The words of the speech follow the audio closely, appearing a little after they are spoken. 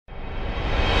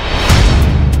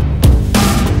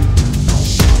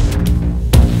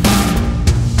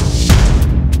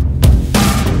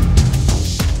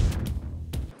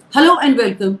and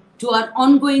welcome to our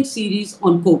ongoing series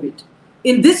on COVID.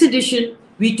 In this edition,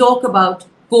 we talk about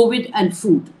COVID and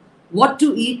food, what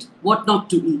to eat, what not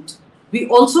to eat. We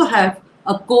also have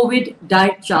a COVID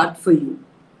diet chart for you.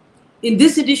 In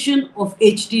this edition of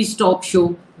HT's talk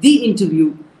show, The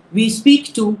Interview, we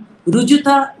speak to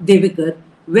Rujuta Diwekar,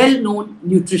 well-known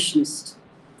nutritionist.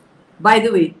 By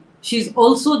the way, she's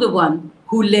also the one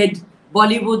who led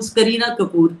Bollywood's Kareena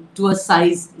Kapoor to a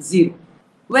size 0.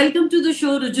 Welcome to the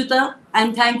show, Rujuta,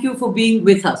 and thank you for being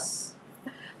with us.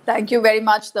 Thank you very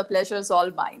much. The pleasure is all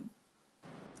mine.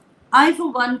 I,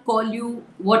 for one, call you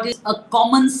what is a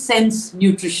common sense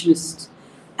nutritionist.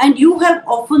 And you have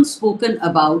often spoken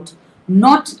about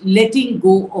not letting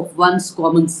go of one's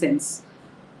common sense.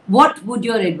 What would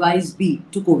your advice be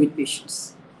to COVID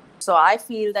patients? So I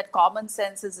feel that common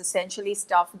sense is essentially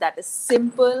stuff that is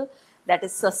simple, that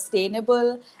is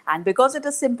sustainable. And because it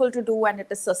is simple to do and it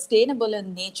is sustainable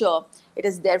in nature, it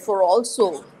is therefore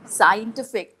also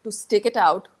scientific to stick it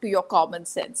out to your common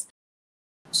sense.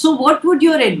 So what would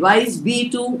your advice be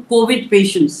to COVID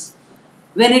patients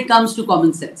when it comes to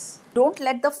common sense? Don't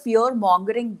let the fear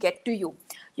mongering get to you.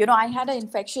 You know, I had an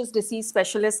infectious disease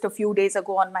specialist a few days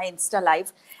ago on my Insta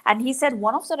Live, and he said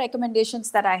one of the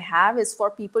recommendations that I have is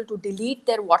for people to delete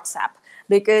their WhatsApp,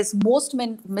 because most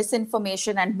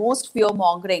misinformation and most fear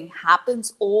mongering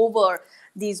happens over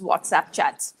these WhatsApp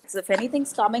chats. So if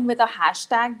anything's coming with a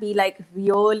hashtag, be like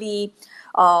really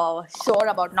sure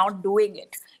about not doing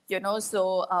it.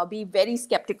 So be very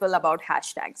skeptical about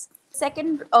hashtags.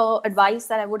 Second advice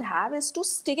that I would have is to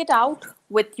stick it out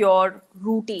with your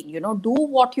routine. Do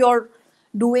what you're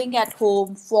doing at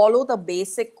home, follow the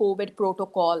basic COVID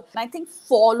protocol. And I think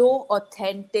follow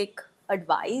authentic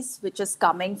advice, which is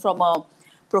coming from a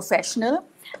professional.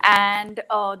 And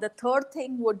the third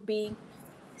thing would be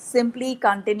simply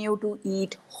continue to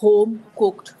eat home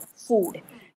cooked food.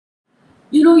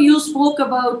 You spoke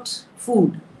about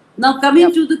food. Now,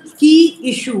 coming to the key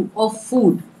issue of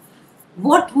food,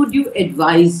 what would you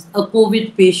advise a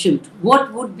COVID patient?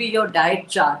 What would be your diet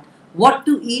chart? What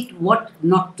to eat, what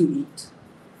not to eat?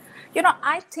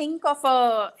 I think of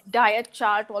a diet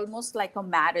chart almost like a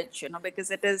marriage,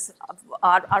 because it is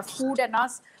our food and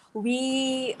us.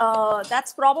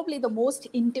 That's probably the most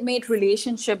intimate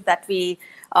relationship that we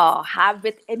have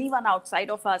with anyone outside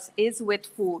of us is with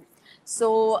food.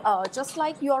 So just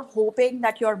like you're hoping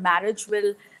that your marriage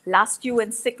will last you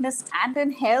in sickness and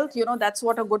in health, that's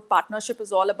what a good partnership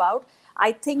is all about.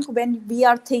 I think when we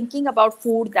are thinking about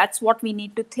food, that's what we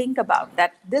need to think about,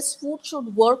 that this food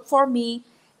should work for me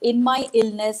in my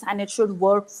illness and it should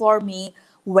work for me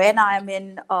when I'm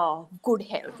in good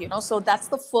health. So that's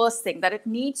the first thing, that it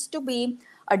needs to be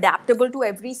adaptable to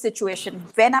every situation.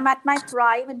 When I'm at my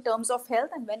prime in terms of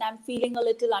health and when I'm feeling a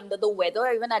little under the weather,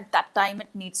 even at that time, it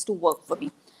needs to work for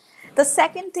me. The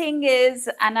second thing is,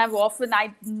 and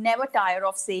I never tire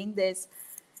of saying this,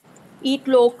 eat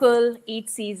local, eat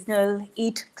seasonal,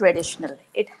 eat traditional.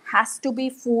 It has to be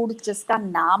food जिसका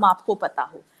नाम आपको पता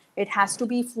हो. It has to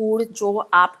be food जो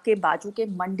आपके बाजू के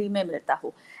मंडी में मिलता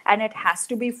हो. And it has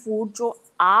to be food जो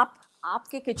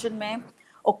आपके kitchen में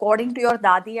according to your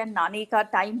दादी and नानी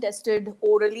का time tested,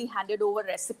 orally handed over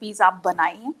recipes आप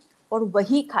बनाइए और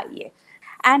वही खाइए.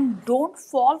 And don't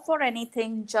fall for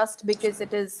anything just because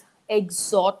it is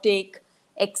exotic,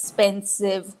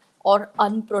 expensive, or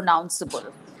unpronounceable.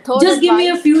 Just give me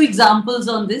a few examples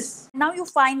on this. Now you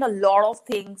find a lot of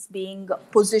things being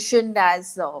positioned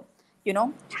as,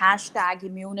 hashtag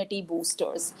immunity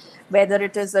boosters, whether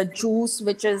it is a juice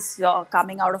which is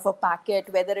coming out of a packet,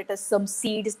 whether it is some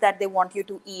seeds that they want you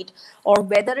to eat, or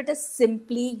whether it is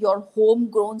simply your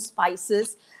homegrown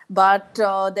spices, but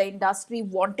the industry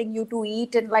wanting you to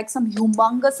eat in like some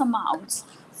humongous amounts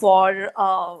for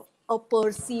a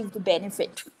perceived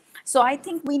benefit. So I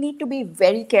think we need to be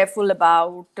very careful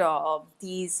about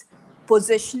these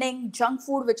positioning, junk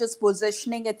food, which is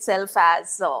positioning itself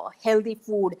as healthy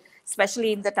food,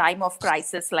 especially in the time of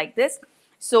crisis like this.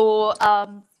 So,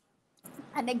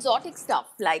 and exotic stuff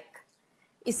like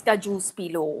iska juice pee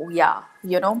lo,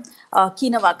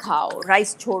 quinoa khao,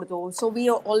 rice chhod do. So we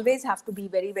always have to be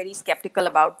very, very skeptical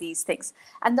about these things.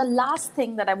 And the last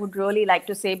thing that I would really like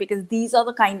to say, because these are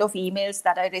the kind of emails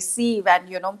that I receive, and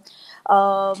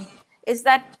is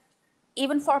that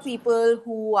even for people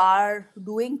who are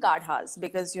doing kadhas,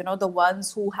 because the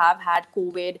ones who have had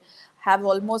COVID have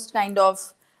almost kind of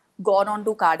gone on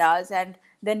to kadhas, and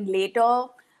then later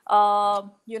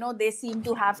they seem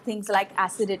to have things like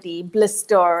acidity,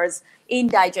 blisters,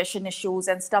 indigestion issues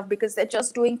and stuff, because they're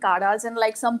just doing kadhas in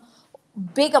like some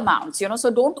big amounts, so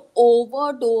don't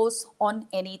overdose on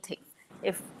anything.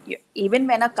 If even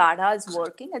when a kadha is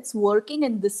working, it's working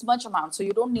in this much amount. So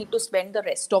you don't need to spend the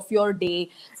rest of your day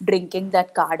drinking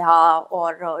that kadha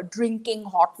or drinking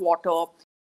hot water.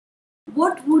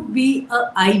 What would be an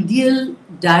ideal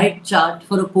diet chart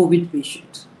for a COVID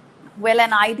patient? Well,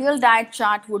 an ideal diet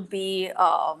chart would be,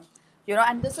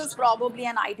 and this is probably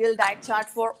an ideal diet chart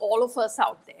for all of us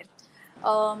out there.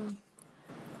 Um,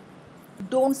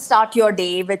 don't start your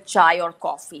day with chai or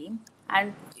coffee.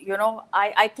 And,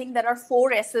 I think there are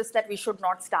four S's that we should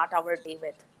not start our day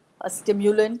with: a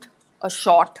stimulant, a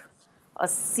shot, a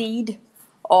seed,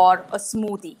 or a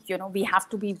smoothie. We have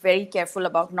to be very careful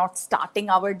about not starting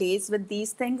our days with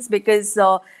these things, because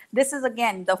this is,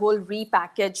 again, the whole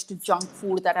repackaged junk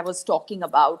food that I was talking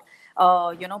about.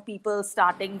 People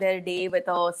starting their day with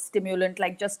a stimulant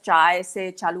like just chai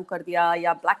se chalu kar diya,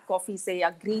 ya black coffee se,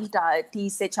 ya green tea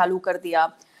se chalu kar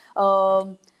diya.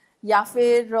 या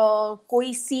फिर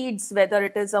कोई seeds, whether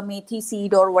it is a methi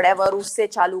seed और whatever, उससे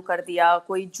चालू कर दिया,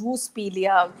 कोई juice P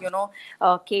लिया,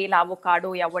 केल,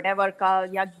 एवोकाडो या व्हाटएवर का,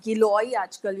 या गिलोय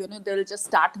आजकल, they will just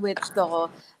start with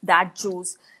that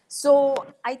juice. So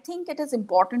I think it is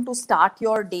important to start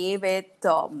your day with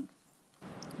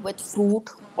fruit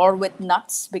or with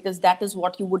nuts, because that is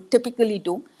what you would typically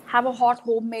do. Have a hot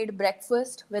homemade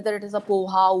breakfast, whether it is a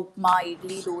poha, upma,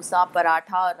 idli, dosa,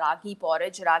 paratha, ragi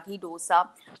porridge, ragi dosa,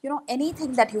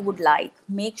 anything that you would like.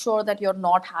 Make sure that you're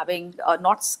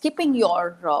not skipping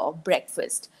your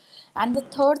breakfast. And the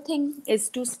third thing is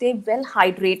to stay well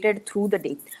hydrated through the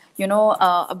day.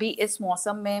 अभी इस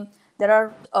मौसम में there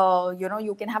are,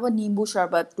 you can have a nimbu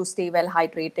sharbat to stay well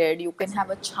hydrated. You can have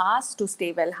a chas to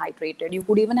stay well hydrated. You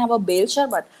could even have a bel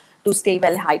sharbat to stay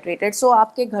well hydrated. So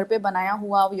आपके घर पे बनाया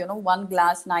हुआ, 1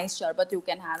 glass nice sharbat you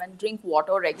can have, and drink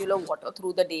water, regular water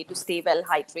through the day to stay well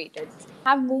hydrated.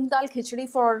 Have moong dal khichdi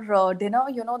for dinner.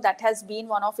 That has been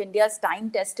one of India's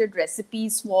time-tested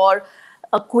recipes for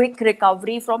a quick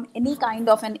recovery from any kind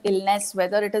of an illness,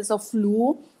 whether it is a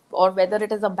flu or whether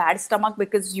it is a bad stomach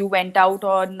because you went out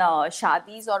on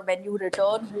shadis, or when you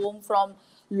return home from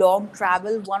long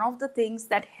travel. One of the things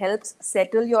that helps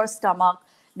settle your stomach,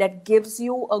 that gives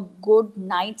you a good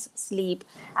night's sleep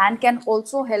and can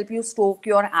also help you stoke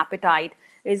your appetite,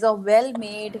 is a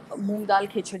well-made moong dal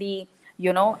khichdi.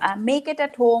 Make it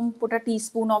at home, put a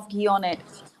teaspoon of ghee on it,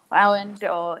 and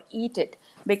eat it,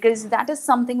 because that is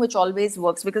something which always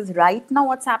works. Because right now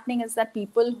what's happening is that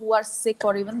people who are sick,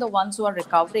 or even the ones who are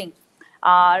recovering,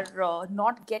 are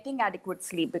not getting adequate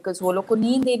sleep because वो लोग को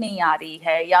नींद ही नहीं आ रही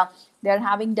है, या they are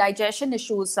having digestion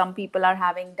issues. Some people are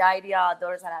having diarrhea,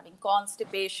 others are having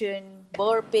constipation,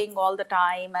 burping all the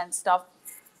time and stuff,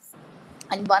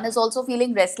 and one is also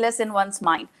feeling restless in one's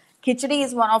mind. Khichdi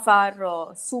is one of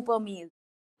our super meals.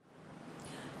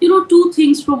 Two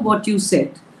things from what you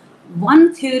said.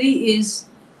 One theory is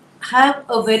have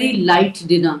a very light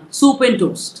dinner, soup and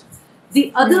toast. The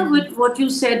other, with what you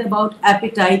said about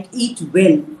appetite, eat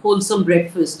well, wholesome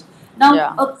breakfast. Now,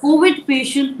 Yeah. a COVID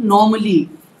patient normally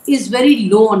is very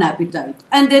low on appetite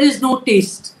and there is no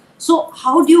taste. So,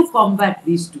 how do you combat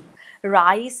these two?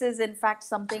 Rice is in fact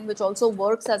something which also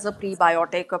works as a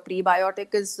prebiotic. A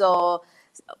prebiotic is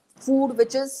food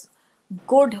which is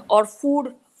good, or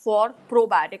food for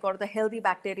probiotic or the healthy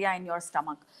bacteria in your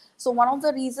stomach. So one of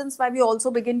the reasons why we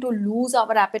also begin to lose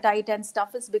our appetite and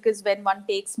stuff is because when one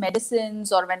takes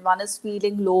medicines or when one is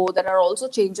feeling low, there are also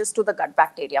changes to the gut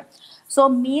bacteria. So a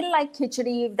meal like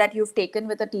khichdi that you've taken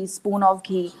with a teaspoon of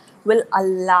ghee will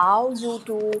allow you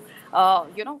to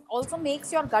also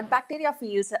makes your gut bacteria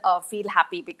feel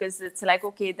happy, because it's like,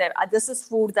 okay, this is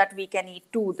food that we can eat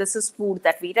too, this is food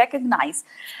that we recognize.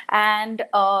 And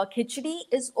khichdi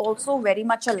is also very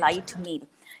much a light meal.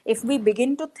 If we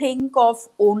begin to think of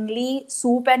only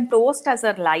soup and toast as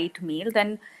a light meal,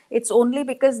 then it's only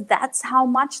because that's how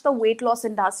much the weight loss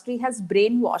industry has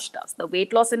brainwashed us. The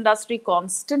weight loss industry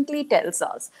constantly tells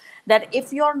us that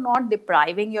if you're not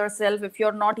depriving yourself, if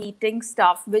you're not eating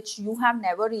stuff which you have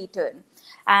never eaten,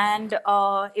 and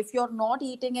if you're not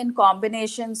eating in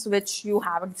combinations which you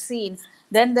haven't seen,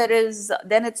 then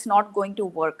it's not going to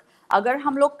work. अगर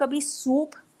हम लोग कभी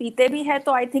soup पीते भी है,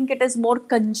 तो I think it is more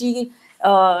kanji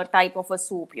type of a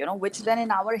soup, which then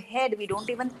in our head we don't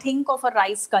even think of a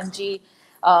rice kanji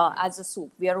as a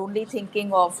soup. We are only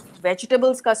thinking of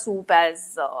vegetables ka soup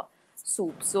as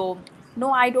soup. So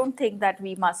no, I don't think that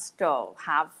we must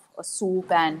have a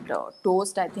soup and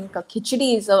toast. I think a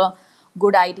khichdi is a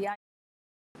good idea.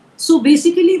 So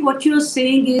basically, what you're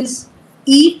saying is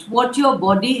eat what your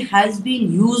body has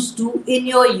been used to in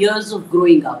your years of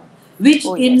growing up, which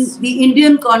Oh, in yes. the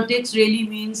Indian context really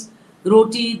means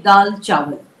roti, dal,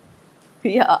 chawal.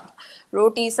 Yeah,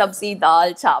 roti, sabzi,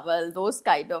 dal, chawal, those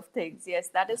kind of things. Yes,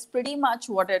 that is pretty much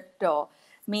what it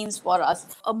means for us.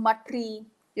 A matri,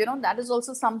 that is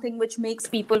also something which makes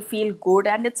people feel good,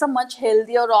 and it's a much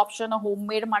healthier option. A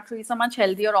homemade matri is a much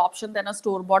healthier option than a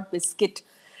store bought biscuit.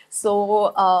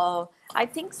 So I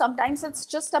think sometimes it's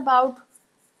just about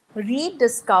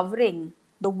rediscovering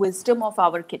the wisdom of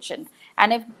our kitchen.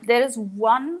 And if there is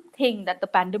one thing that the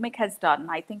pandemic has done,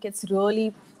 I think it's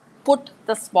really put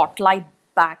the spotlight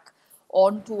back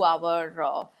onto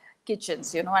our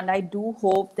kitchens, and I do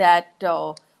hope that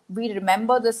we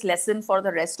remember this lesson for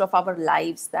the rest of our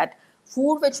lives, that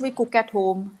food which we cook at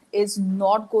home is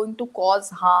not going to cause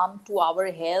harm to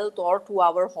our health or to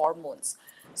our hormones.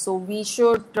 So we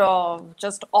should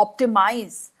just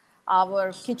optimize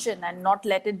our kitchen and not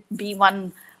let it be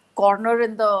one corner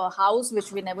in the house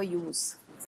which we never use.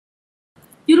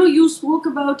 You spoke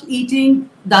about eating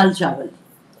dal chawal.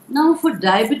 Now, for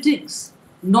diabetics,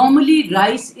 normally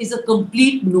rice is a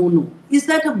complete no-no. Is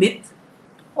that a myth?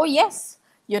 Oh, yes.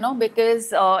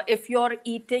 Because if you're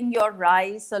eating your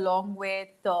rice along with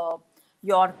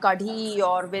your kadhi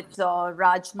or with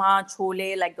rajma,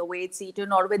 chole, like the way it's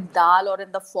eaten, or with dal or in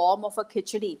the form of a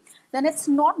khichdi, then it's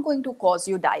not going to cause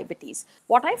you diabetes.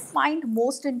 What I find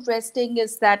most interesting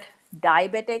is that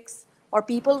diabetics or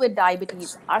people with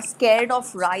diabetes are scared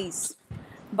of rice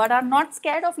but are not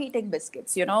scared of eating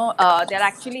biscuits. They're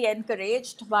actually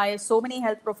encouraged by so many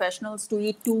health professionals to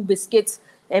eat two biscuits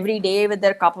every day with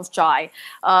their cup of chai.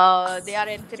 They are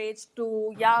encouraged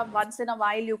to, yeah, once in a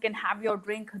while you can have your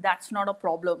drink. That's not a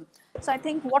problem. So I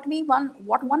think what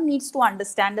one needs to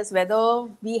understand is whether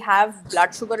we have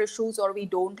blood sugar issues or we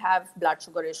don't have blood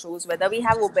sugar issues, whether we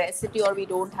have obesity or we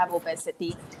don't have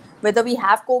obesity, whether we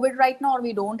have COVID right now or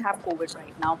we don't have COVID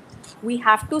right now. We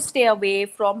have to stay away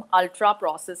from ultra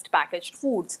processed packaged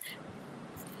foods.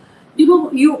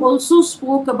 You also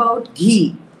spoke about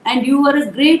ghee, and you are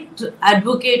a great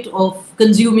advocate of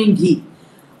consuming ghee.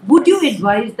 Would you Yes.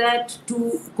 advise that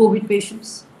to COVID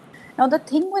patients? Now, the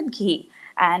thing with ghee,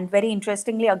 and very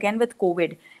interestingly, again with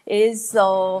COVID, is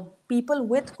people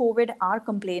with COVID are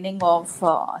complaining of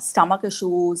stomach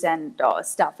issues and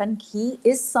stuff. And ghee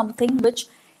is something which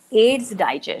aids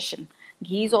digestion.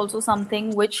 Ghee is also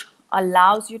something which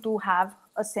allows you to have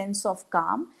a sense of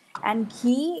calm. And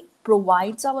ghee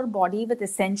provides our body with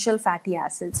essential fatty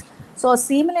acids. So,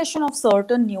 assimilation of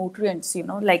certain nutrients,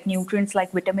 like nutrients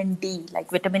like vitamin D, like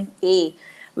vitamin A,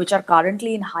 which are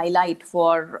currently in highlight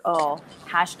for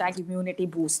hashtag immunity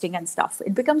boosting and stuff,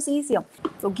 it becomes easier.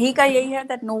 तो घी का यही है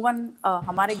that no one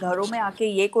हमारे घरों में आके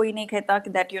ये कोई नहीं कहता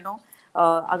कि that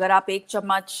अगर आप एक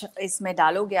चम्मच इसमें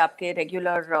डालोगे आपके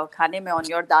रेगुलर खाने में on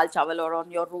your दाल चावल or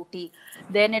on your roti,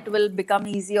 then it will become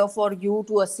easier for you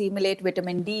to assimilate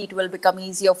vitamin D. It will become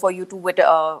easier for you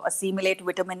to assimilate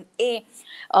vitamin A.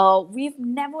 We've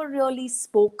never really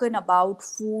spoken about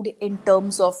food in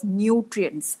terms of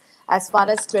nutrients as far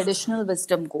as traditional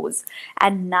wisdom goes.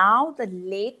 And now the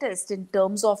latest in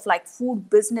terms of like food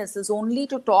business is only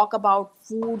to talk about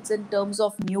foods in terms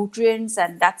of nutrients,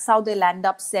 and that's how they'll end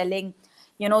up selling,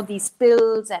 these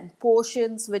pills and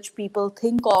potions which people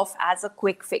think of as a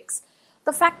quick fix.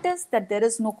 The fact is that there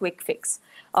is no quick fix.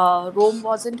 Rome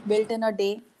wasn't built in a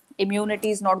day.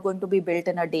 Immunity is not going to be built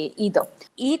in a day either.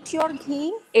 Eat your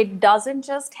ghee. It doesn't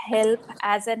just help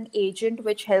as an agent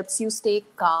which helps you stay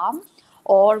calm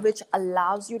or which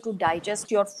allows you to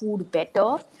digest your food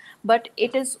better, but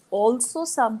it is also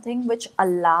something which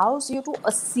allows you to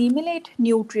assimilate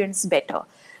nutrients better.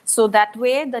 So that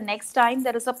way, the next time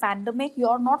there is a pandemic,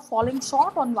 you're not falling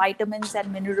short on vitamins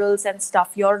and minerals and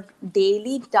stuff. Your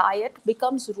daily diet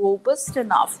becomes robust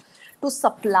enough to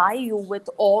supply you with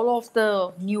all of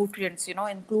the nutrients,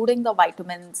 including the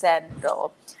vitamins and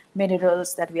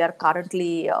minerals that we are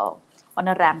currently on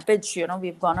a rampage.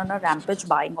 We've gone on a rampage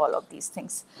buying all of these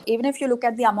things. Even if you look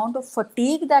at the amount of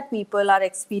fatigue that people are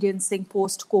experiencing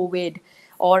post COVID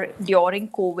or during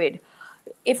COVID,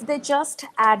 if they just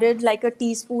added like a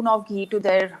teaspoon of ghee to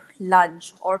their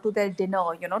lunch or to their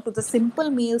dinner, to the simple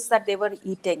meals that they were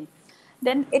eating,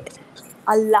 then it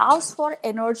allows for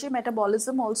energy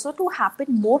metabolism also to happen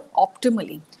more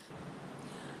optimally.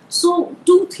 So,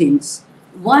 two things.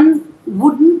 One,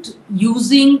 wouldn't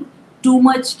using too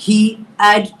much ghee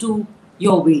add to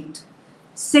your weight?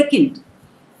 Second,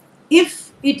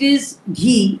 if it is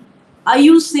ghee, are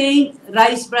you saying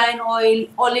rice bran oil,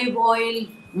 olive oil,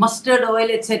 mustard oil,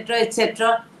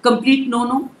 etc., complete no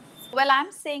no? Well,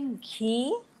 I'm saying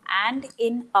ghee and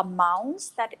in amounts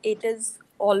that it is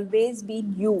always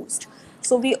been used.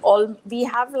 So we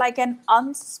have like an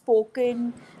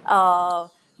unspoken,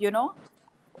 you know,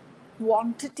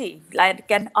 quantity, like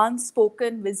an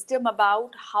unspoken wisdom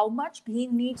about how much ghee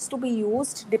needs to be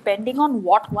used depending on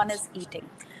what one is eating.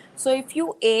 So if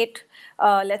you ate,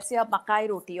 let's say, a makai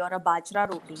roti or a bajra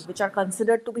roti, which are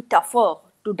considered to be tougher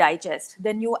to digest,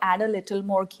 then you add a little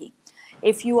more ghee.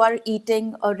 If you are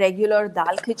eating a regular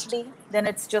dal khichdi, then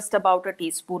it's just about a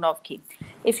teaspoon of ghee.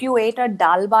 If you ate a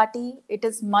dal bati, it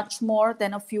is much more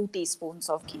than a few teaspoons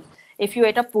of ghee. If you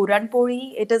ate a puran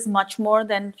puri, it is much more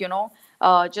than,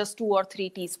 just 2 or 3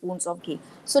 teaspoons of ghee.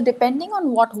 So depending on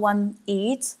what one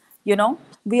eats,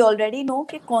 we already know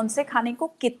कि कौन से खाने को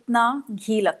कितना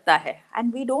घी लगता है,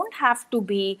 and we don't have to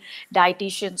be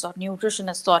dietitians or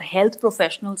nutritionists or health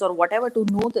professionals or whatever to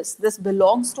know this. This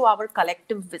belongs to our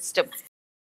collective wisdom.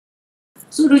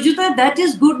 So, Rujuta, that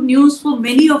is good news for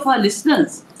many of our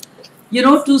listeners.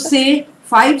 To say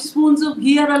 5 spoons of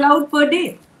ghee are allowed per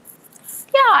day.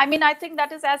 Yeah, I mean, I think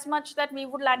that is as much that we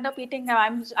would land up eating.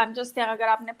 I'm just saying, अगर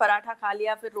आपने पराठा खा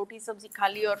लिया, फिर रोटी सब्जी खा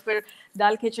ली और फिर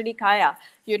दाल खिचड़ी खाया,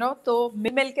 तो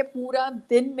मिल के पूरा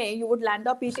दिन में you would land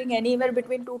up eating anywhere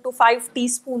between 2 to 5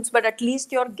 teaspoons, but at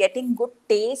least you're getting good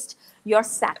taste, you're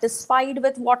satisfied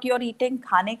with what you're eating.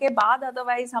 खाने के बाद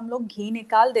otherwise हम लोग घी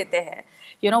निकाल देते हैं.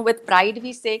 With pride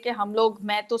we say कि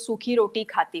मैं तो सूखी रोटी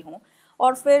खाती हूँ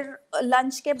और फिर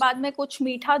लंच के बाद में कुछ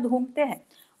मीठा ढूंढते हैं.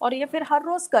 और ये फिर हर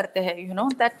रोज करते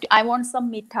हैं, that I want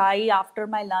some mithai after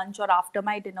my lunch or after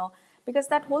my dinner, because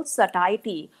that whole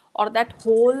satiety or that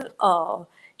whole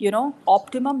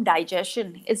optimum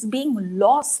digestion is being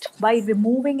lost by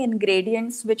removing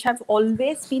ingredients which have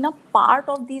always been a part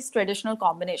of these traditional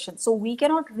combinations. So we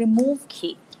cannot remove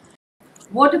ghee.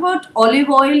 What about olive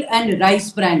oil and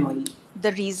rice bran oil?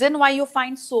 The reason why you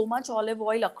find so much olive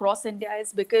oil across India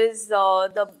is because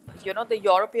the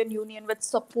European Union, which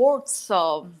supports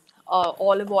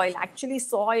olive oil, actually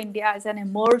saw India as an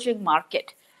emerging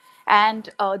market. And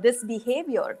this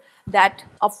behavior that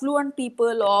affluent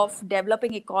people of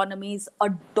developing economies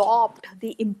adopt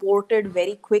the imported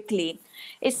very quickly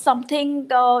is something,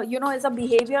 is a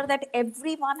behavior that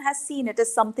everyone has seen. It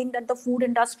is something that the food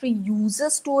industry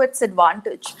uses to its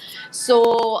advantage.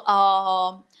 So,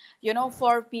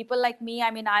 for people like me,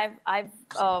 I mean, I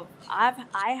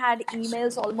had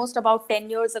emails almost about 10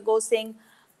 years ago saying,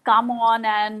 come on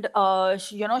and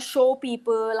show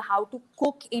people how to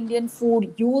cook Indian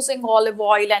food using olive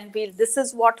oil, and this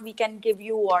is what we can give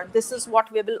you, or this is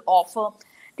what we will offer.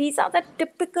 These are the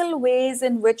typical ways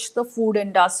in which the food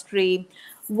industry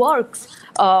works.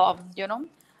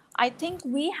 I think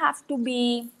we have to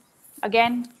be,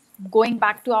 again, going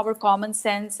back to our common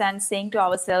sense and saying to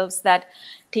ourselves that,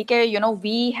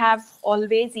 we have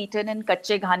always eaten in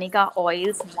kache ghani ka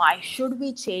oils. Why should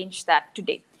we change that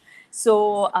today?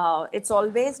 So it's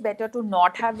always better to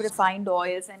not have refined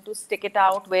oils and to stick it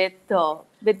out with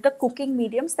the cooking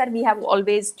mediums that we have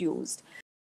always used.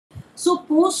 So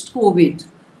post-COVID,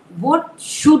 what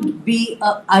should be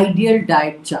an ideal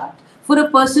diet chart for a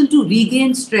person to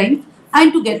regain strength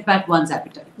and to get back one's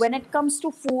appetite? When it comes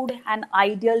to food, an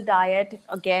ideal diet,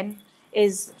 again,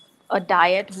 is a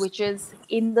diet which is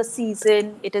in the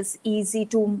season. It is easy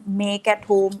to make at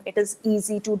home. It is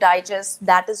easy to digest.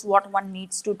 That is what one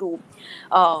needs to do.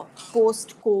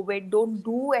 Post-COVID, don't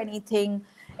do anything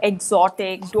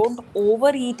exotic. Don't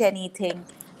overeat anything.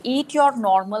 Eat your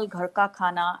normal ghar ka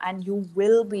khana and you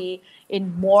will be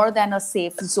in more than a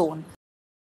safe zone.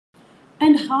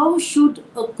 And how should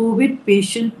a COVID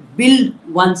patient build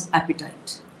one's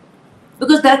appetite?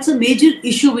 Because that's a major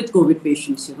issue with COVID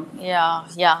patients,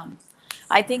 Yeah.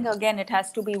 I think, again, it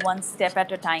has to be one step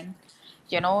at a time.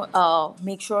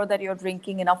 Make sure that you're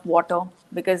drinking enough water,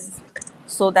 because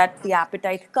so that the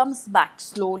appetite comes back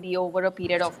slowly over a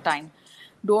period of time.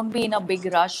 Don't be in a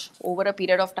big rush. Over a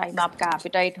period of time, आपका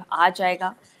appetite आ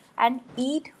जाएगा. And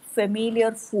eat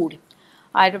familiar food.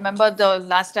 I remember the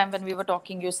last time when we were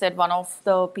talking, you said one of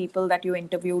the people that you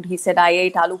interviewed, he said, I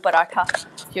ate aloo paratha.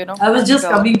 I was just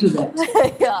coming to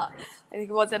that. Yeah, I think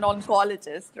he was an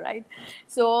oncologist, right?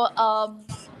 So,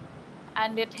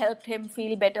 and it helped him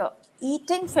feel better.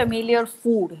 Eating familiar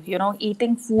food,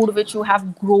 eating food which you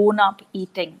have grown up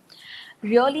eating,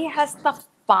 really has the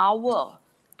power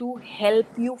to help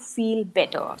you feel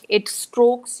better. It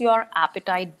strokes your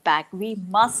appetite back. We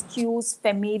must use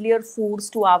familiar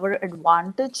foods to our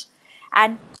advantage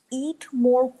and eat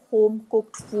more home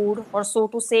cooked food, or so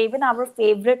to say, even our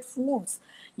favorite foods,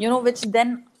 which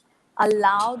then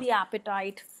allow the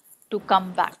appetite to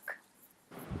come back.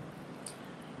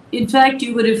 In fact,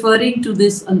 you were referring to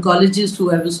this oncologist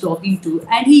who I was talking to,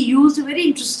 and he used a very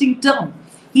interesting term.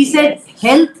 He said,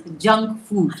 health junk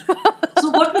food.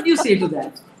 So what would you say to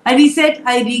that? And he said,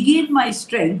 I regained my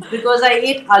strength because I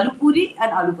ate aloo puri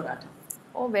and aloo paratha.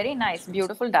 Oh, very nice.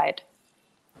 Beautiful diet.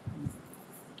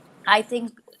 I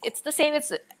think it's the same.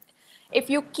 It's if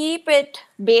you keep it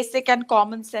basic and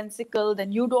commonsensical,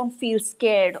 then you don't feel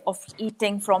scared of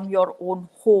eating from your own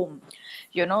home.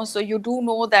 So you do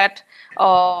know that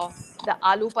the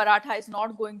aloo paratha is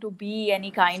not going to be any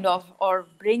kind of or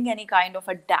bring any kind of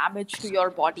a damage to your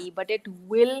body, but it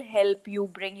will help you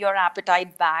bring your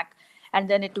appetite back, and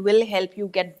then it will help you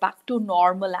get back to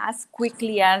normal as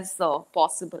quickly as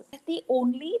possible. The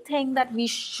only thing that we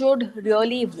should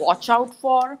really watch out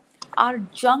for are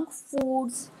junk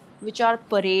foods which are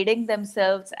parading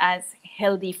themselves as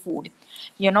healthy food.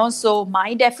 So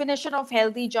my definition of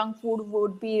healthy junk food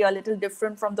would be a little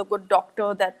different from the good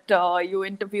doctor that you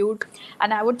interviewed.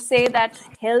 And I would say that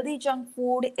healthy junk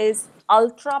food is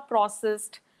ultra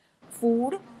processed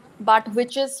food, but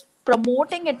which is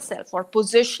promoting itself or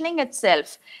positioning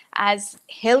itself as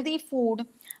healthy food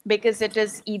because it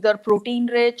is either protein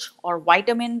rich or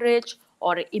vitamin rich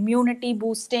or immunity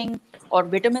boosting or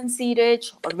vitamin C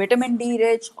rich or vitamin D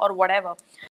rich or whatever.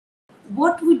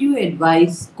 What would you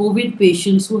advise COVID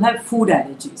patients who have food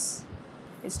allergies?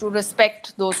 Is to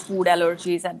respect those food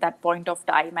allergies at that point of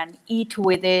time and eat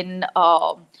within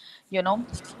you know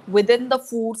within the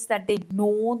foods that they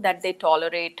know that they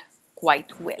tolerate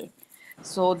quite well.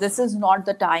 So this is not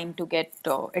the time to get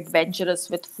adventurous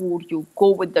with food. You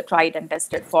go with the tried and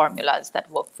tested formulas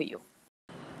that work for you.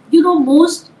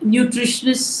 Most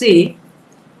nutritionists say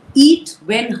eat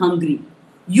when hungry.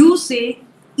 You say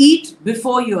eat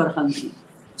before you are hungry.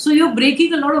 So you're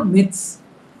breaking a lot of myths.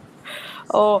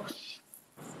 Oh,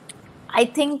 I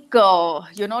think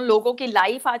लोगों की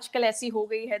life आजकल ऐसी हो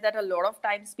गई है that a lot of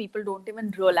times people don't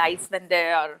even realize when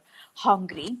they are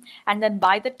hungry, and then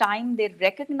by the time they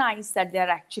recognize that they are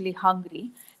actually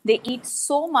hungry, they eat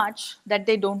so much that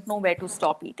they don't know where to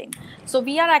stop eating. So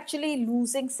we are actually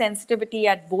losing sensitivity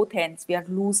at both ends. We are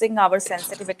losing our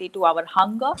sensitivity to our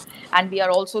hunger, and we are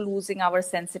also losing our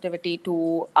sensitivity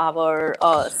to our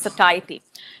satiety.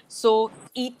 So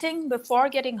eating before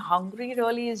getting hungry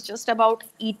really is just about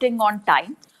eating on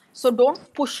time. So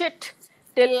don't push it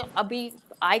till abhi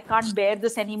I can't bear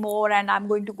this anymore and I'm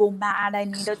going to go mad. I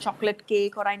need a chocolate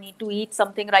cake or I need to eat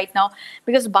something right now.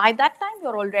 Because by that time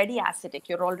you're already acidic,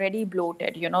 you're already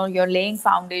bloated, you're laying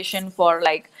foundation for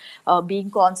like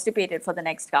being constipated for the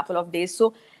next couple of days.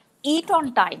 So eat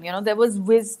on time. There was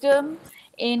wisdom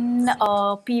in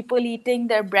people eating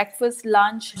their breakfast,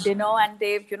 lunch, dinner, and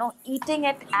they've, eating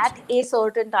it at a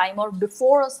certain time or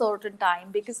before a certain time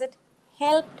because it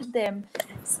helped them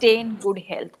stay in good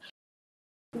health.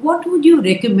 What would you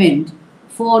recommend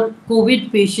for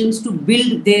COVID patients to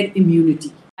build their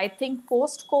immunity? I think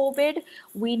post COVID,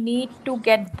 we need to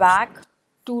get back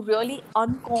to really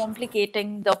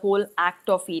uncomplicating the whole act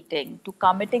of eating, to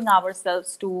committing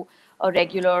ourselves to a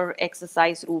regular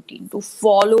exercise routine, to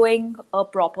following a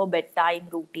proper bedtime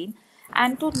routine,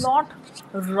 and to not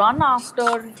run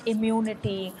after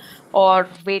immunity or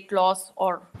weight loss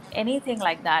or anything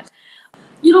like that.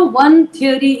 One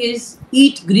theory is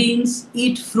eat greens,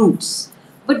 eat fruits.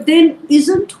 But then,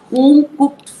 isn't home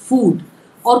cooked food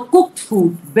or cooked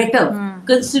food better,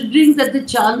 considering that the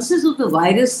chances of the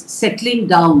virus settling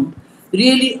down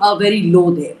really are very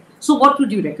low there? So, what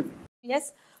would you recommend?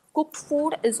 Yes, cooked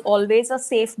food is always a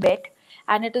safe bet,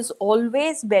 and it is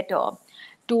always better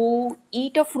to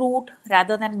eat a fruit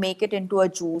rather than make it into a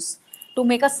juice. To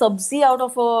make a sabzi out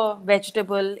of a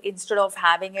vegetable instead of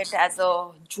having it as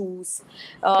a juice.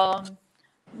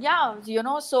 Yeah,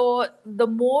 so the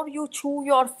more you chew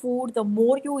your food, the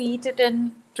more you eat it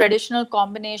in traditional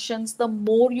combinations, the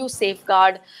more you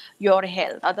safeguard your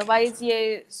health. Otherwise,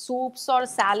 ये soups और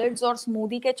salads और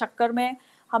smoothie के चक्कर में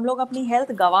हम लोग अपनी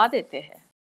health गवा देते हैं.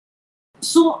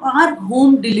 So, are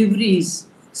home deliveries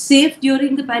safe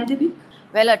during the pandemic?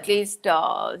 Well, at least,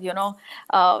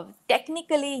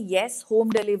 technically, yes, home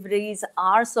deliveries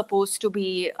are supposed to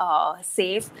be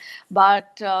safe.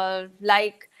 But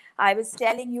like I was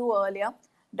telling you earlier,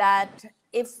 that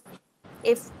if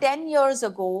 10 years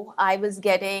ago I was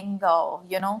getting,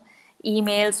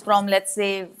 emails from, let's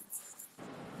say,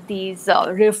 these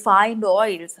refined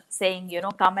oils saying,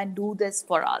 come and do this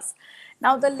for us.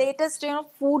 Now, the latest,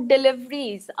 food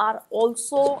deliveries are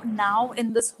also now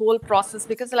in this whole process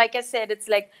because, like I said, it's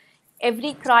like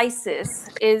every crisis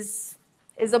is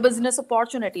a business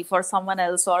opportunity for someone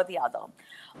else or the other.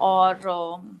 Or,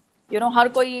 हर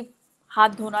कोई हाथ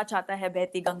धोना चाहता है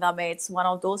बहती गंगा में. It's one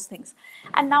of those things.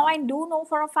 And now I do know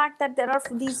for a fact that there are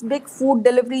these big food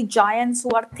delivery giants who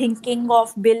are thinking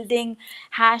of building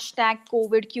hashtag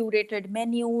COVID curated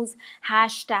menus,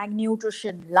 hashtag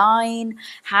nutrition line,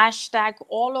 hashtag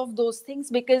all of those things,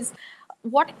 because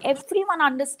what everyone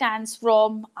understands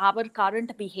from our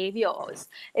current behaviors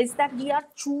is that we are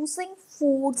choosing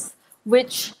foods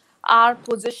which are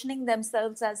positioning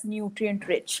themselves as nutrient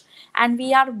rich, and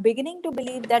we are beginning to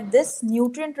believe that this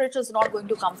nutrient rich is not going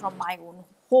to come from my own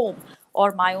home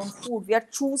or my own food. We are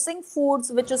choosing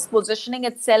foods which is positioning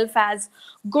itself as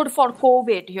good for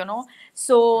COVID,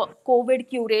 so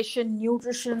COVID curation,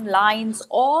 nutrition lines,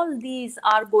 all these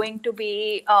are going to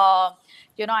be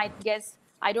I guess,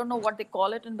 I don't know what they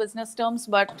call it in business terms,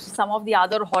 but some of the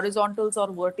other horizontals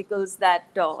or verticals that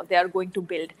they are going to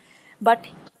build. But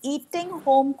eating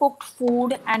home cooked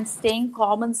food and staying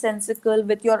commonsensical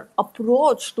with your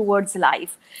approach towards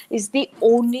life is the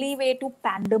only way to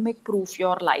pandemic proof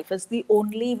your life, is the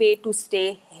only way to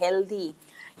stay healthy,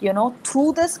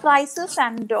 through this crisis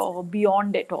and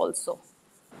beyond it also.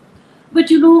 But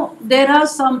there are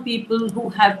some people who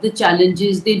have the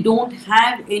challenges. They don't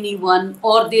have anyone,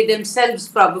 or they themselves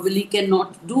probably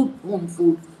cannot do home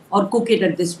food or cook it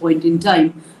at this point in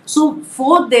time. So,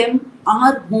 for them,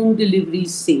 are home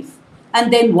deliveries safe?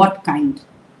 And then what kind?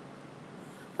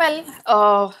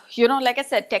 Well, like I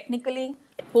said, technically,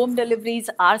 home deliveries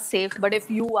are safe. But if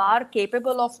you are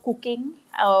capable of cooking,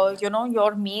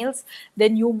 your meals,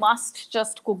 then you must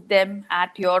just cook them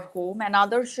at your home.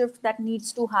 Another shift that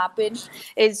needs to happen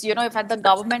is, if at the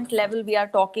government level we are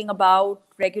talking about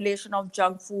regulation of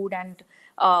junk food and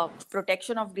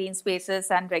protection of green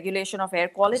spaces and regulation of air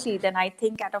quality, then I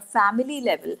think at a family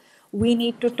level, we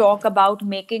need to talk about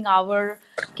making our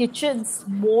kitchens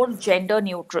more gender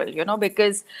neutral,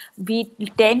 because we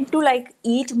tend to like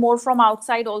eat more from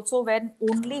outside also when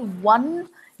only one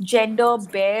gender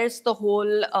bears the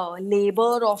whole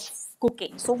labor of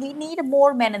cooking. So we need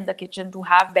more men in the kitchen to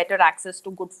have better access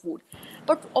to good food.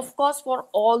 But of course, for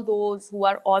all those who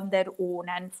are on their own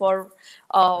and for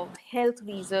health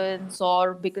reasons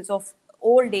or because of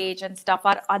old age and stuff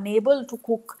are unable to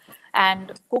cook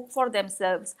and cook for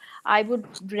themselves, I would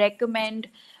recommend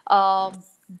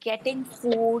getting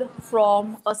food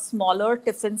from a smaller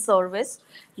tiffin service,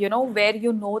 where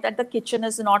that the kitchen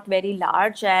is not very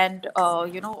large, and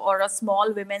or a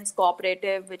small women's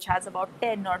cooperative which has about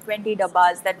 10 or 20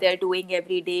 dabbas that they're doing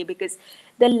every day, because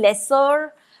the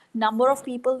lesser number of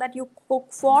people that you cook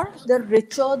for, the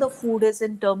richer the food is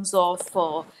in terms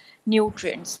of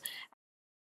nutrients.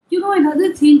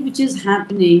 Another thing which is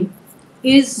happening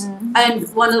is, and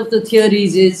one of the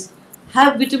theories is,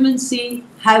 have vitamin C,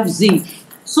 have zinc.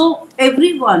 So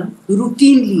everyone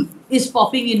routinely is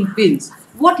popping in pills.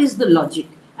 What is the logic?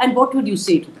 And what would you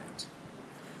say to that?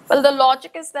 Well, the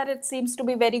logic is that it seems to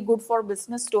be very good for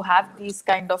business to have these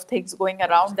kind of things going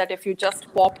around, that if you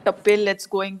just popped a pill, it's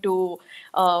going to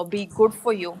be good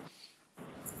for you.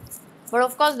 But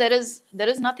of course, there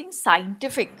is nothing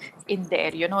scientific in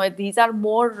there. These are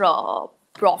more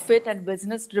profit and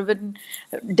business driven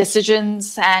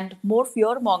decisions and more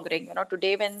fear mongering.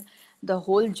 Today when the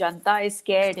whole janta is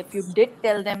scared, if you did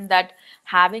tell them that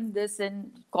having this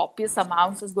in copious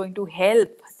amounts is going to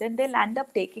help, then they'll end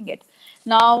up taking it.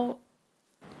 Now,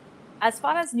 as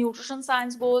far as nutrition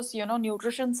science goes,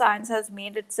 nutrition science has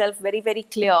made itself very, very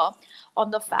clear on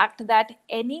the fact that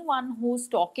anyone who's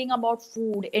talking about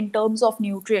food in terms of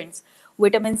nutrients,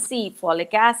 vitamin C,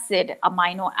 folic acid,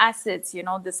 amino acids,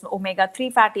 this omega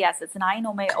 3 fatty acids, 9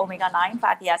 omega 9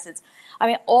 fatty acids. I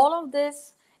mean, all of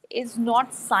this is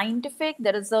not scientific.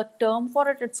 There is a term for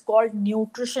it. It's called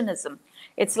nutritionism.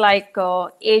 It's like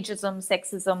ageism,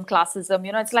 sexism,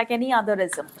 classism. It's like any other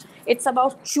ism. It's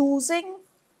about choosing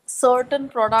certain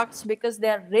products because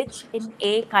they're rich in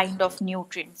a kind of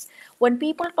nutrients. When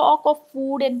people talk of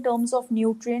food in terms of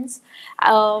nutrients,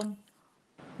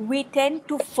 we tend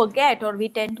to forget or we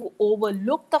tend to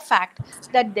overlook the fact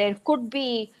that there could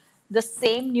be the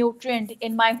same nutrient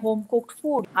in my home cooked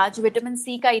food. आज vitamin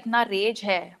C का इतना raise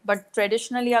है, but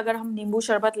traditionally अगर हम नींबू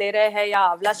शरबत ले रहे हैं या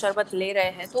आंवला शरबत ले रहे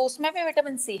हैं तो उसमें भी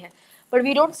विटामिन सी है, but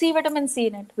we don't see vitamin C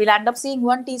in it. We'll end up seeing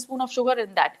 1 teaspoon of sugar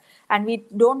in that, and we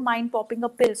don't mind popping a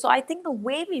pill. So I think the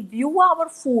way we view our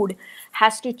food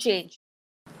has to change.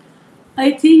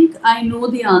 I think I know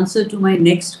the answer to my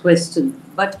next question,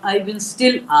 but I will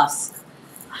still ask.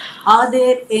 Are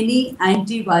there any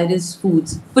antivirus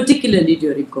foods, particularly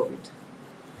during COVID?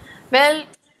 Well,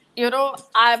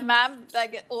 ma'am,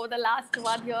 like over the last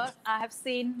 1 year, I have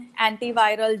seen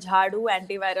antiviral jhadu,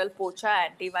 antiviral pocha,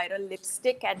 antiviral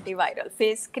lipstick, antiviral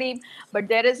face cream, but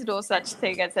there is no such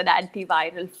thing as an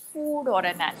antiviral food or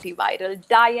an antiviral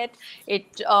diet.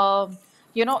 It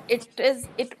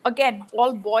it again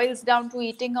all boils down to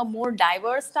eating a more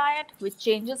diverse diet, which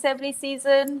changes every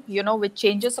season, which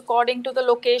changes according to the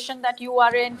location that you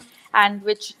are in, and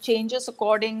which changes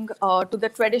according to the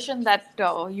tradition that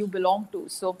you belong to.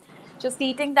 So just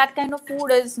eating that kind of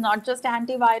food is not just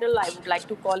antiviral. I would like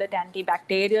to call it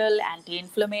antibacterial,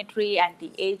 anti-inflammatory,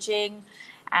 anti-aging,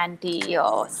 anti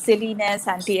silliness,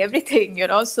 anti everything.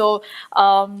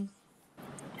 Um,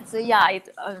 so yeah,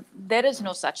 there is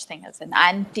no such thing as an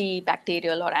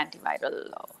antibacterial or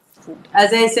antiviral food.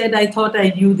 As I said, I thought I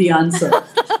knew the answer.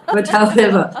 But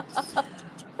however,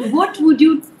 what would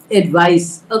you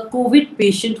advise a COVID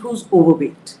patient who's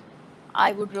overweight?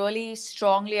 I would really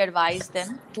strongly advise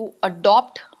them to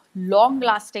adopt long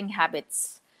lasting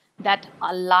habits that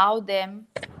allow them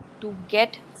to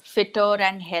get fitter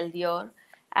and healthier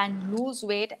and lose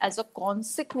weight as a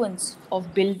consequence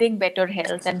of building better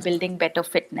health and building better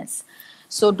fitness.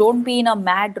 So don't be in a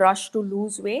mad rush to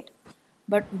lose weight,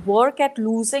 but work at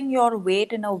losing your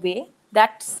weight in a way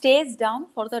that stays down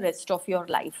for the rest of your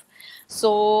life.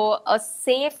 So, a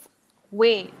safe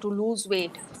way to lose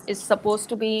weight is supposed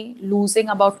to be losing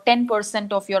about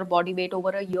 10% of your body weight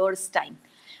over a year's time.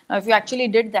 Now, if you actually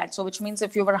did that, so which means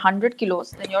if you were 100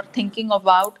 kilos, then you're thinking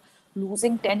about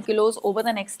losing 10 kilos over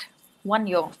the next 1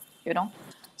 year, you know.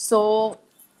 So,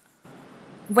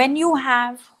 when you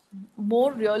have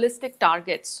more realistic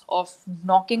targets of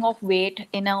knocking off weight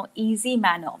in an easy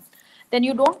manner, then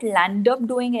you don't land up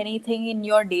doing anything in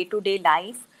your day to day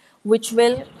life which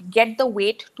will get the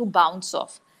weight to bounce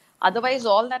off. Otherwise,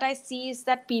 all that I see is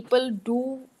that people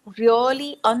do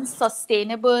really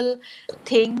unsustainable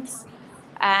things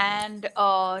and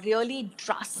really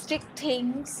drastic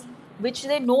things which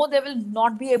they know they will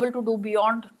not be able to do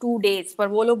beyond 2 days, पर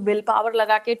वो लोग will power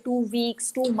लगा के 2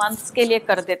 weeks 2 months के लिए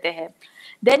कर देते हैं.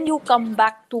 Then you come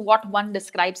back to what one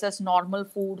describes as normal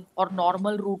food or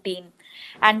normal routine,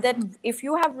 and then if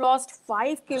you have lost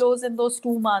 5 kilos in those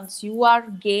 2 months, you are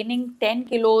gaining 10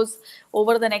 kilos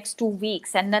over the next 2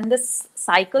 weeks, and then this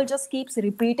cycle just keeps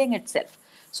repeating itself.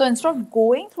 So instead of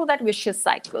going through that vicious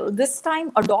cycle, this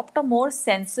time adopt a more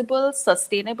sensible,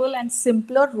 sustainable, and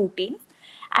simpler routine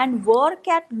and work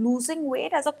at losing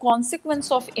weight as a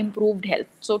consequence of improved health.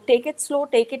 So take it slow,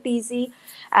 take it easy,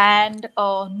 and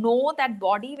know that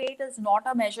body weight is not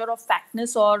a measure of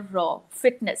fatness or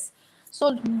fitness.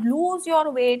 So lose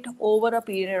your weight over a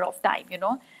period of time.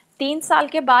 3 साल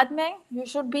के बाद में you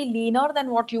should be leaner than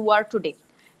what you are today.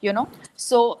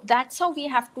 So that's how we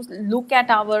have to look at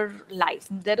our life.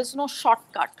 There is no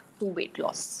shortcut to weight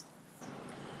loss.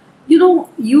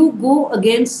 You go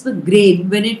against the grain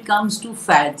when it comes to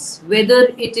fats, whether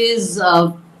it is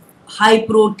high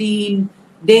protein,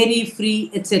 dairy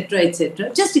free, etc.,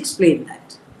 etc. Just explain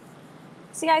that.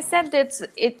 See, I said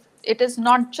it is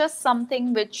not just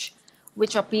something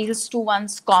which appeals to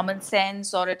one's common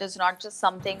sense, or it is not just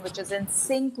something which is in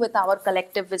sync with our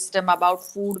collective wisdom about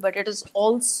food, but it is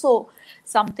also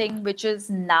something which is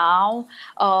now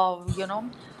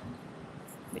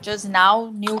which is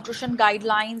now nutrition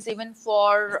guidelines even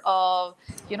for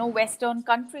Western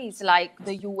countries like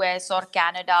the US or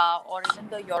Canada or even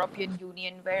the European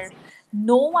Union, where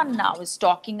no one now is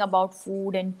talking about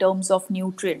food in terms of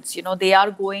nutrients. They are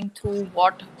going through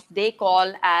what they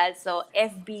call as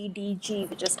FBDG,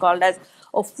 which is called as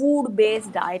a food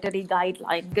based dietary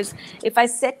guideline. Because if I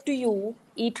said to you,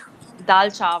 eat dal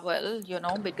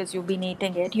chawal, because you've been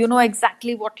eating it, you know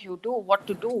exactly what to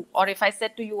do. Or if I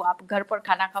said to you, aap ghar par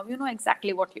khana khao, you know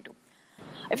exactly what you do.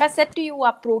 If I said to you,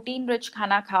 आप protein rich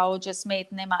खाना खाओ जिसमें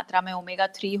इतने मात्रा में omega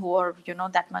 3 हो, or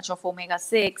that much of omega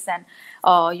 6,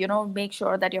 and make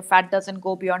sure that your fat doesn't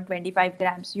go beyond 25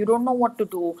 grams, you don't know what to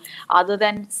do other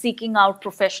than seeking out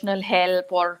professional help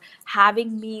or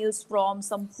having meals from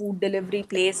some food delivery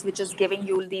place which is giving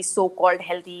you these so-called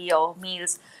healthy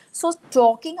meals. So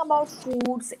talking about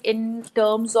foods in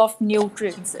terms of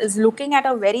nutrients is looking at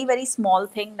a very, very small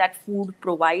thing that food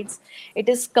provides. It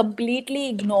is completely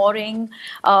ignoring,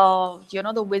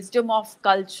 the wisdom of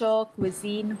culture,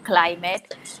 cuisine,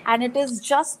 climate, and it is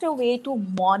just a way to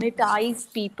monetize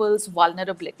people's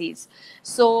vulnerabilities.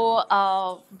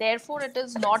 So therefore, it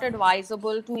is not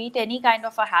advisable to eat any kind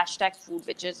of a hashtag food,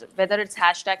 which is whether it's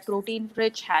hashtag protein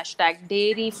rich, hashtag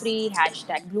dairy free,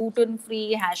 hashtag gluten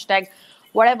free, hashtag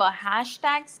whatever.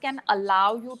 Hashtags can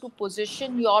allow you to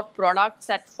position your products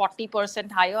at 40%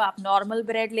 higher. आप normal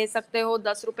bread ले सकते हो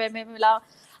 10 रुपए में मिला,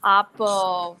 आप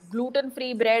gluten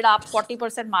free bread आप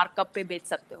 40% markup पे बेच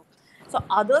सकते हो. So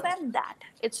other than that,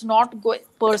 it's not going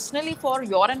personally for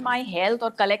your and my health,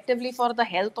 or collectively for the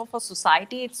health of a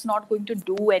society. It's not going to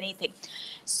do anything.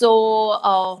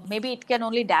 So maybe it can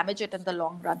only damage it in the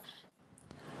long run.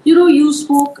 You know, you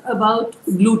spoke about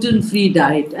gluten-free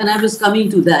diet, and I was coming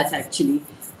to that actually.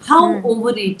 How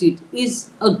overrated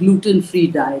is a gluten-free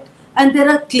diet? And there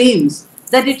are claims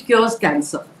that it cures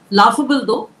cancer. Laughable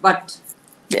though, but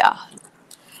Yeah.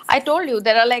 I told you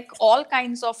there are like all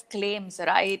kinds of claims,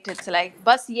 right? It's like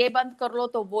बस ये बंद कर लो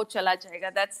तो वो चला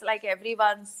जाएगा. That's like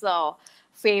everyone's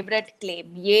favorite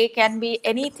claim. ये can be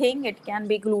anything. It can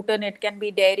be gluten, it can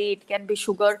be dairy, it can be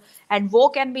sugar, and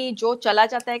वो can be जो चला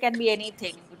जाता है can be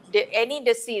anything. Any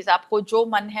disease आपको जो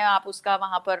मन है आप उसका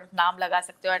वहाँ पर नाम लगा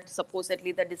सकते हो and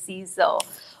supposedly the disease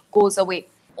goes away.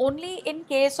 Only in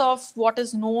case of what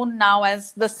is known now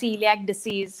as the celiac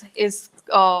disease is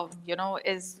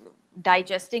is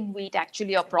digesting wheat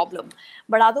actually a problem.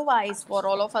 But otherwise, for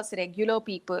all of us regular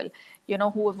people,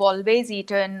 who have always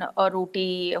eaten a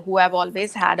roti, who have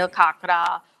always had a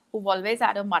khakra, who've always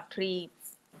had a matri,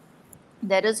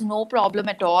 there is no problem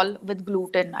at all with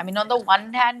gluten. I mean, on the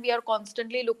one hand, we are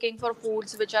constantly looking for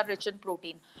foods which are rich in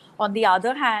protein. On the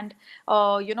other hand,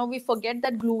 we forget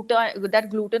that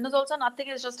gluten is also nothing.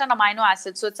 It's just an amino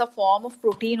acid, so it's a form of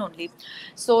protein only.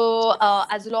 So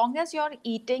as long as you're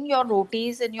eating your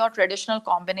rotis in your traditional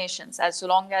combinations, as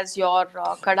long as your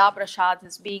kada prasad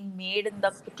is being made in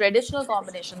the traditional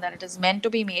combination that it is meant to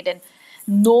be made in,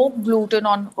 no gluten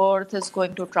on earth is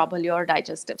going to trouble your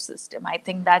digestive system. I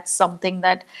think that's something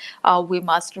that we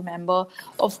must remember.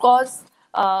 Of course,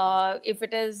 if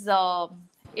it is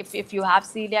if you have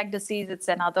celiac disease, it's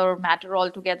another matter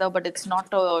altogether. But it's not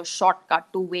a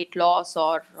shortcut to weight loss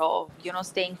or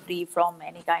staying free from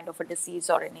any kind of a disease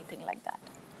or anything like that.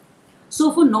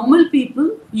 so for normal people,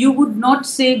 you would not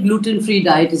say gluten-free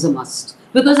diet is a must.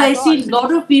 Because I At all. see a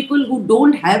lot of people who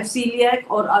don't have celiac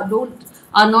or are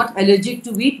not allergic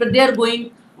to wheat, but they are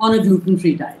going on a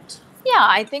gluten-free diet. Yeah,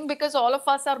 I think because all of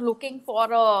us are looking for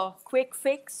a quick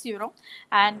fix,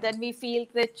 and then we feel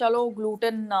that chalo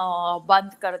gluten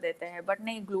band kar dete hai. But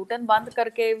nahi, gluten band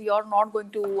karke you're not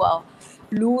going to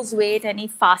lose weight any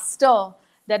faster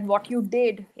than what you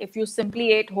did if you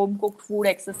simply ate home cooked food,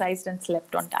 exercised, and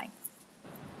slept on time.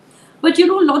 But you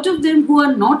know, a lot of them who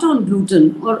are not on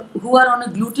gluten or who are on a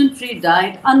gluten free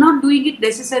diet are not doing it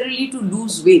necessarily to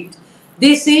lose weight.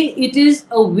 They say it is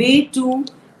a way to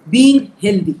being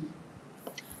healthy.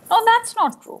 No, that's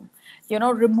not true.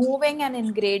 Removing an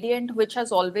ingredient which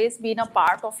has always been a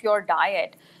part of your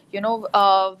diet.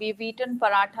 We've eaten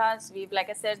parathas. Like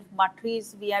I said,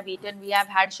 matris we have eaten. We have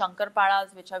had shankar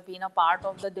padas, which have been a part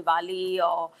of the Diwali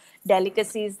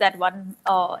delicacies that one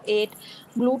ate.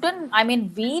 Gluten, I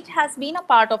mean, wheat has been a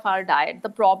part of our diet. The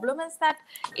problem is that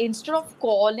instead of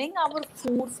calling our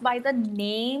foods by the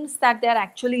names that they're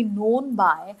actually known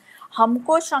by,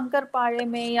 हमको शंकर पारे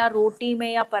में या रोटी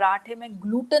में या पराठे में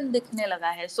gluten दिखने लगा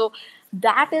है. So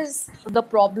that is the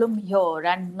problem here,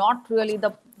 and not really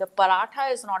the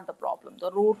paratha is not the problem,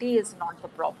 the roti is not the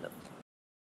problem.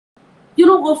 You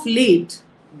know, of late,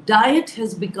 diet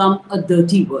has become a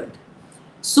dirty word.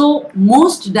 So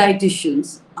most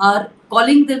dietitians are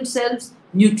calling themselves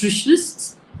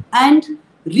nutritionists and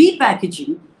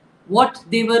repackaging what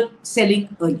they were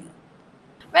selling earlier.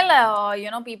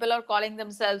 Well, people are calling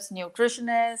themselves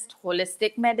nutritionist,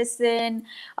 holistic medicine,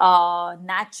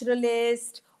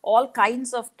 naturalist, all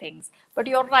kinds of things. But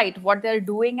you're right, what they're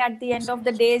doing at the end of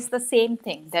the day is the same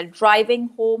thing. They're driving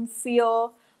home fear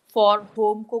for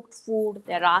home cooked food.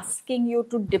 They're asking you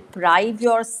to deprive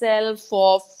yourself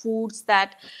of foods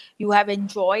that you have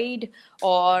enjoyed,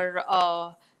 or,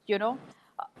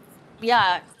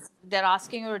 yeah, they're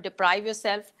asking you to deprive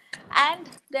yourself, and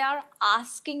they are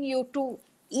asking you to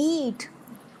eat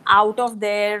out of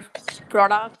their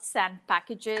products and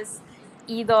packages,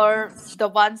 either the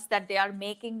ones that they are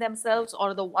making themselves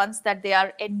or the ones that they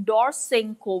are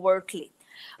endorsing covertly.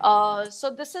 So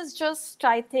this is just,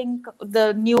 I think,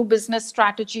 the new business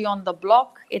strategy on the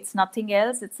block. It's nothing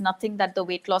else. It's nothing that the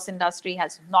weight loss industry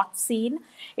has not seen.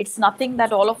 It's nothing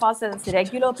that all of us as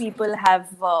regular people have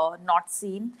not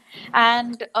seen.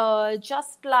 And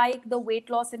just like the weight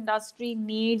loss industry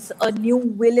needs a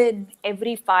new villain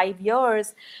every 5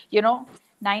 years,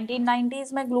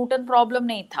 1990s में gluten problem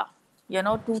नहीं था.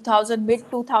 2000 mid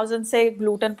 2000 से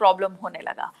gluten problem होने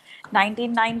लगा.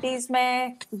 1990s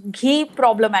में घी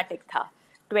problematic था.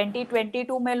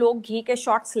 2022 में लोग घी के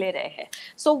shots ले रहे हैं.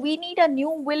 So we need a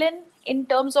new villain in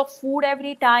terms of food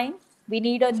every time. We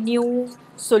need a new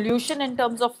solution in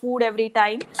terms of food every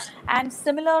time. And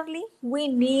similarly, we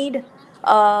need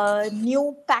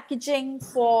new packaging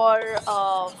for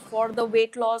the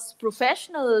weight loss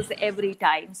professionals every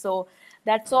time. So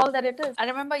That's all that it is. I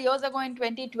remember years ago in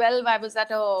 2012, I was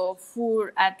at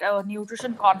a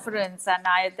nutrition conference, and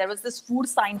there was this food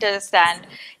scientist, and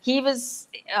he was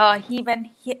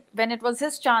when it was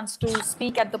his chance to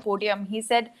speak at the podium, he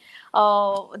said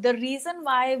the reason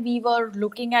why we were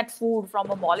looking at food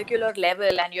from a molecular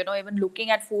level, and even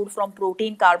looking at food from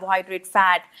protein, carbohydrate,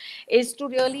 fat, is to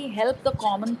really help the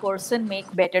common person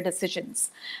make better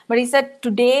decisions. But he said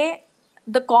today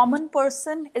the common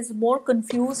person is more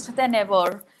confused than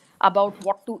ever about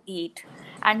what to eat.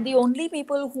 And the only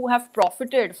people who have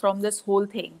profited from this whole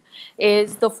thing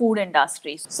is the food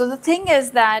industry. So the thing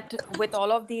is that with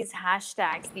all of these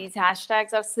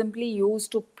hashtags are simply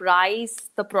used to price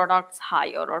the products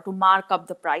higher or to mark up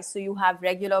the price. So you have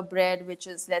regular bread, which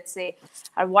is, let's say,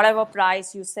 at whatever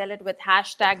price, you sell it with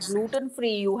hashtag gluten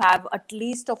free, you have at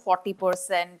least a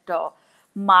 40%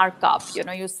 markup.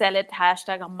 You sell it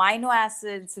hashtag amino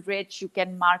acids rich, you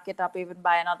can mark it up even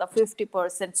by another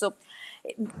 50%. So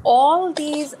all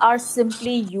these are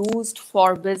simply used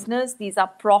for business. These are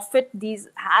profit. These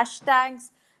hashtags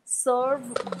serve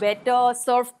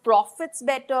profits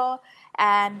better,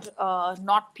 and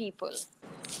not people.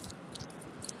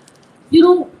 You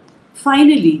know,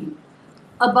 finally,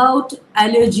 about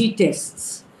allergy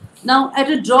tests. Now, at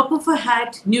a drop of a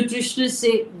hat, nutritionists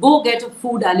say, go get a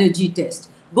food allergy test,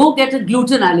 go get a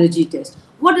gluten allergy test.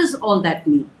 What does all that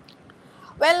mean?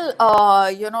 Well,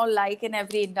 like in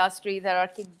every industry, there are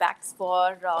kickbacks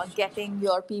for getting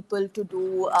your people to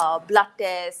do blood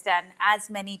tests and as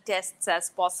many tests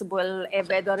as possible,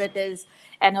 whether it is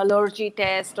an allergy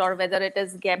test or whether it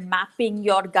is mapping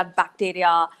your gut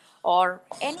bacteria or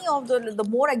any of the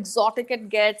more exotic it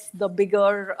gets, the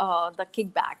bigger the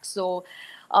kickback. So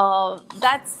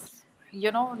that's,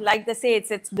 like they say,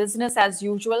 it's business as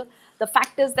usual. The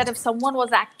fact is that if someone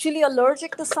was actually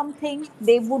allergic to something,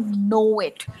 they would know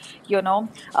it.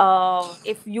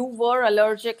 If you were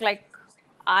allergic, like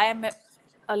I am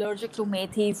allergic to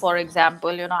methi, for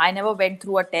example, I never went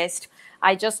through a test.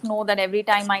 I just know that every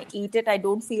time I eat it, I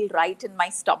don't feel right in my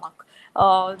stomach.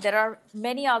 There are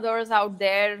many others out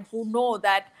there who know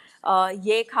that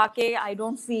ye kha ke I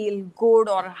don't feel good,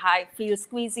 or I feel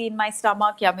squeezy in my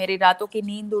stomach, ya meri raaton ki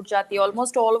neend ud jati.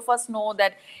 Almost all of us know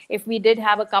that if we did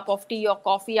have a cup of tea or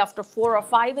coffee after 4 or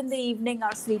 5 in the evening,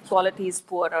 our sleep quality is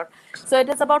poorer. So it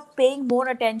is about paying more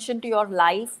attention to your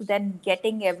life than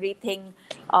getting everything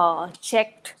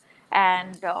checked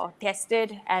and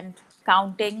tested and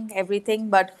counting everything.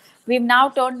 But we've now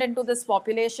turned into this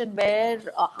population where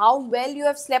how well you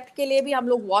have slept के लिए भी हम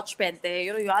लोग watch पहनते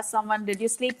हैं. You ask someone, did you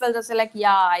sleep well? They say like,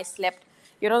 yeah, I slept.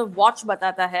 Watch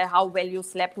बताता है how well you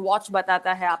slept. Watch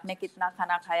बताता है आपने कितना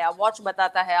खाना खाया. Watch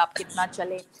बताता है आप कितना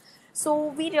चले.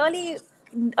 So we really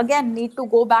again need to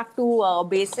go back to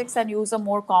basics and use a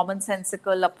more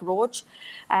commonsensical approach,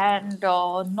 and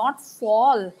not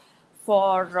fall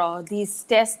for these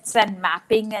tests and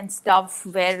mapping and stuff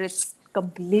where it's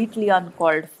completely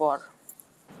uncalled for.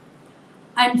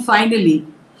 And finally,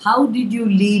 how did you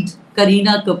lead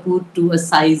Kareena Kapoor to a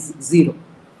size zero?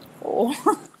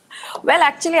 Oh. Well,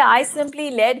 actually, I simply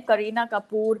led Kareena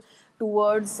Kapoor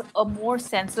towards a more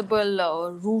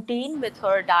sensible routine with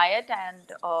her diet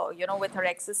and, with her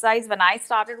exercise. When I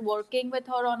started working with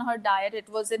her on her diet, it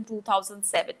was in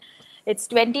 2007. It's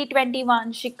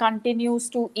 2021. She continues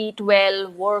to eat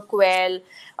well, work well,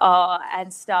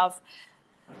 and stuff.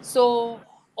 So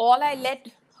all I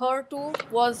led her to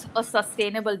was a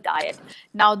sustainable diet.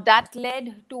 Now that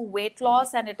led to weight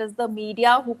loss, and it is the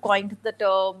media who coined the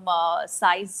term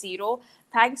size zero.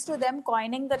 Thanks to them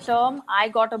coining the term, I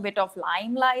got a bit of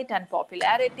limelight and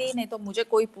popularity. नहीं तो मुझे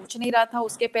कोई पूछ नहीं रहा था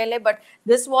उसके पहले, but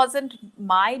this wasn't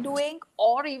my doing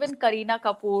or even Kareena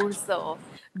Kapoor's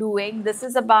doing. This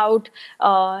is about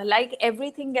like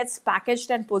everything gets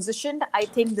packaged and positioned. I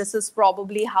think this is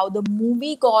probably how the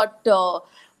movie got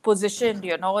positioned,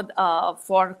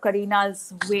 for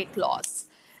Kareena's weight loss.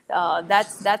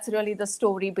 That's really the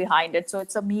story behind it. So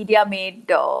it's a media-made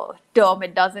term.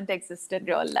 It doesn't exist in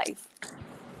real life.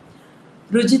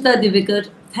 Rujuta Diwekar,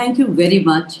 thank you very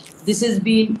much. This has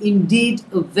been indeed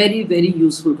a very, very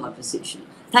useful conversation.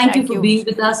 Thank you for being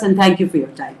with us, and thank you for your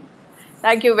time.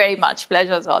 Thank you very much.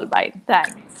 Pleasure's all mine.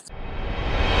 Thanks.